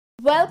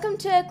Welcome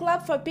to a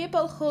club for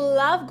people who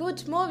love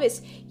good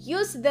movies.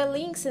 Use the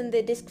links in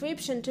the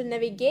description to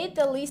navigate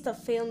the list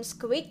of films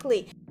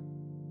quickly.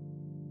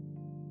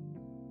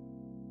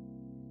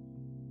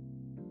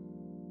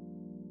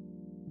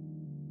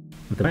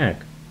 The Mac,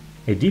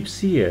 a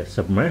deep-sea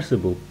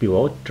submersible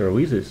pilot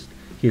traverses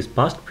his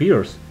past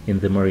peers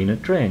in the Mariana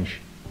Trench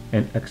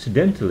and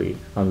accidentally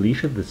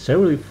unleashes the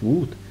severely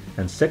flawed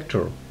and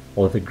sector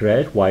of the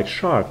great white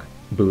shark,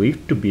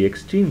 believed to be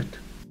extinct.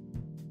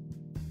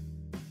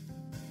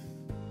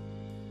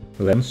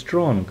 Lem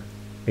Strong,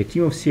 a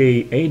team of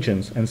CIA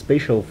agents and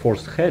special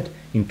force head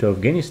into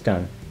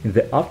Afghanistan in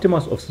the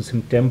aftermath of the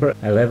September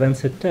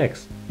 11th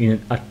attacks in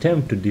an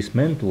attempt to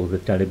dismantle the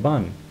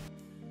Taliban.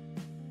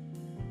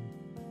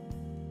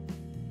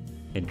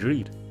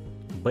 Adrift,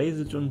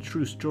 based on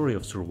true story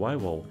of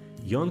survival,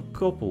 young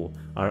couple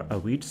are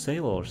avid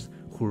sailors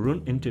who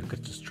run into a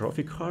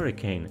catastrophic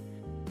hurricane.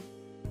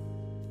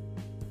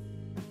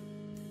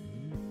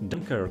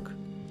 Dunkirk,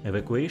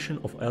 evacuation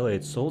of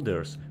Allied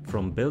soldiers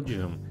from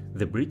Belgium,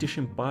 the British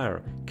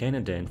Empire,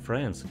 Canada and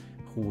France,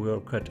 who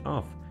were cut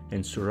off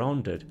and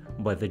surrounded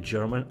by the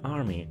German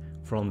army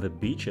from the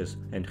beaches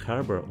and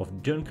harbor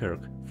of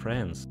Dunkirk,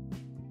 France.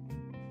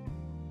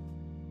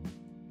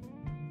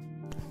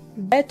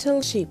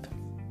 Battleship.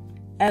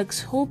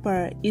 Alex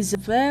Hooper is a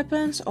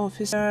weapons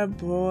officer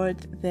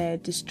aboard the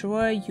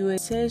destroyer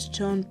USS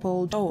John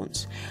Paul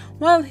Jones,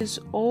 while his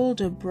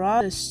older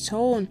brother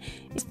Stone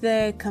is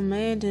the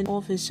commanding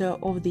officer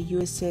of the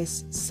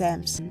USS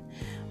Sampson.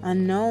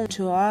 Unknown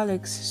to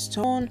Alex,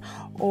 Stone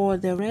or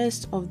the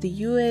rest of the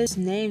US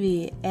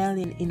Navy,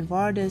 alien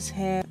invaders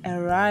have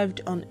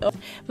arrived on Earth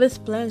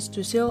with plans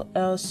to steal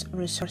Earth's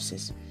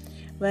resources.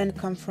 When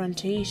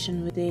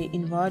confrontation with the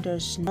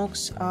invaders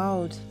knocks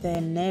out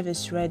the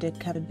Navy's radar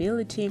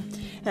capability,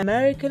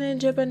 American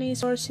and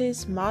Japanese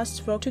forces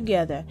must work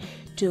together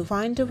to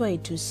find a way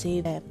to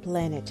save the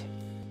planet.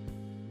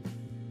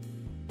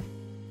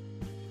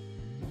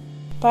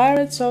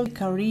 Pirates of the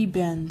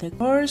Caribbean: The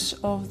Curse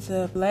of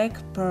the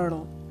Black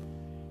Pearl.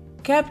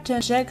 Captain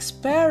Jack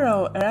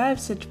Sparrow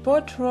arrives at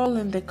Port Royal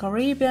in the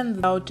Caribbean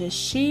without a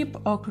ship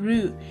or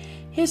crew.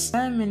 His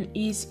assignment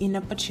is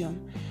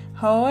inopportune.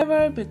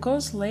 However,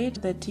 because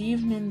late that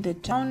evening the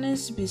town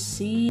is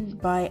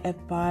besieged by a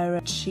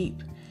pirate ship.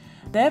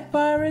 The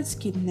pirates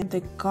kidnap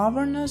the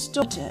governor's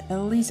daughter,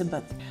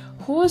 Elizabeth,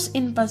 who is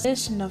in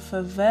possession of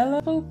a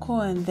valuable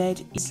coin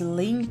that is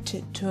linked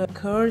to a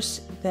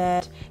curse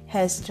that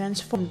has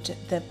transformed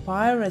the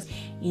pirates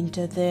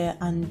into the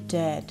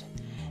undead.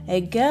 A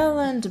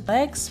gallant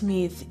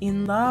blacksmith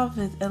in love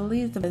with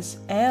Elizabeth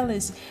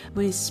allies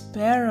with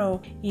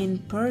Sparrow in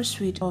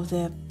pursuit of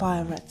the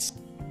pirates.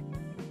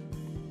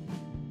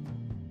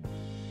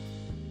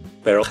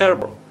 Pearl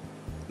Harbor.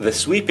 The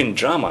sweeping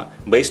drama,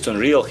 based on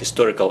real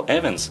historical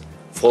events,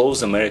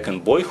 follows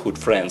American boyhood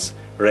friends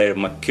Ray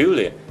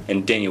McCully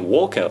and Danny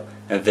Walker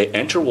as they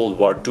enter World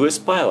War II as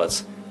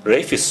pilots.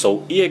 Rafe is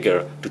so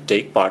eager to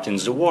take part in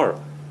the war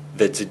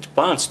that he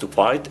departs to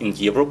fight in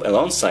Europe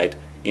alongside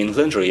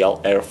England's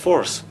Royal Air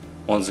Force.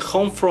 On the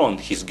home front,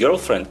 his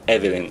girlfriend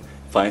Evelyn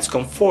finds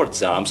comfort in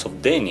the arms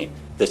of Danny.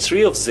 The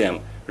three of them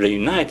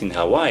reunite in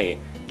Hawaii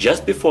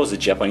just before the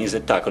Japanese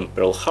attack on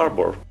Pearl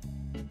Harbor.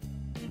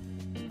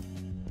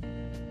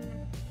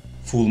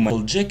 Full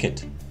Metal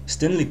Jacket.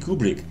 Stanley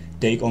Kubrick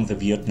take on the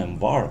Vietnam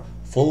War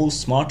follows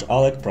smart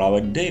Alec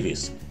Private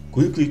Davis,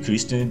 quickly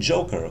christened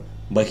Joker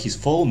by his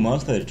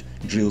full-mouthed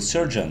drill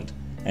sergeant,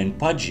 and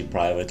pudgy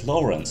Private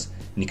Lawrence,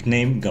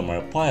 nicknamed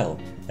Gomer Pyle,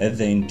 as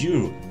they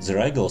endure the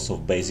rigors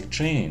of basic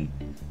training.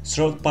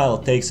 Third Pyle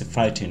takes a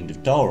frightened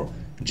detour.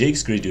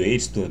 Jakes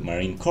graduates to the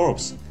Marine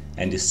Corps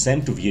and is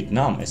sent to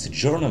Vietnam as a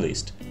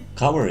journalist,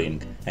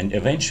 covering and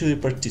eventually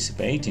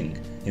participating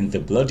in the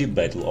bloody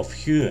Battle of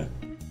Hue.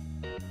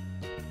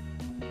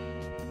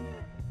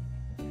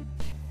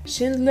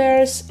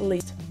 Schindler's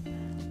List.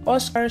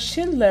 Oskar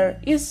Schindler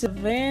is a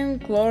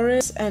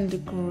vainglorious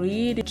and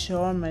greedy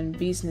German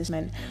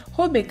businessman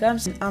who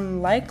becomes an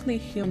unlikely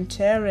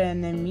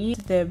humanitarian amid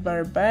the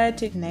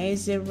barbaric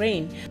Nazi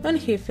reign when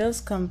he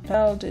feels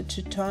compelled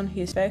to turn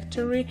his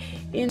factory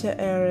into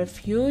a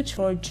refuge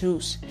for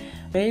Jews.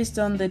 Based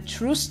on the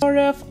true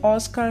story of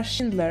Oskar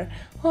Schindler,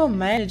 who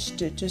managed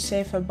to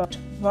save about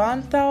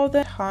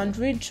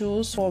 1,100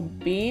 Jews from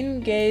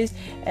being gassed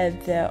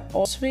at the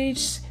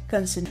Auschwitz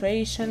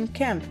concentration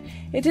camp.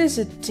 It is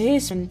a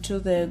testament to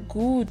the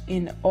good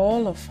in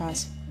all of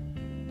us.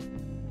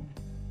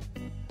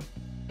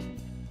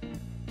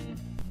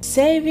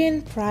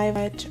 Saving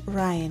Private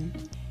Ryan.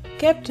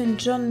 Captain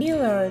John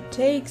Miller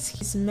takes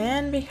his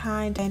men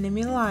behind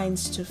enemy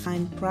lines to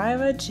find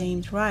Private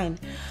James Ryan,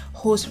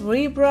 whose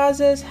three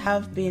brothers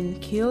have been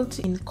killed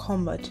in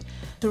combat.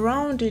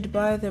 Surrounded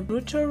by the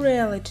brutal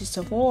realities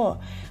of war,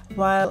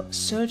 while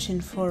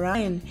searching for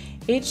Ryan,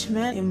 each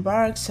man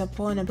embarks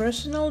upon a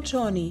personal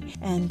journey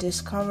and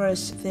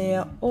discovers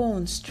their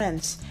own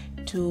strengths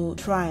to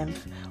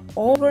triumph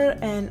over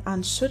an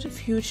uncertain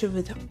future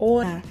with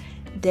honor,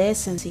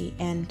 decency,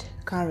 and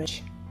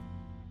courage.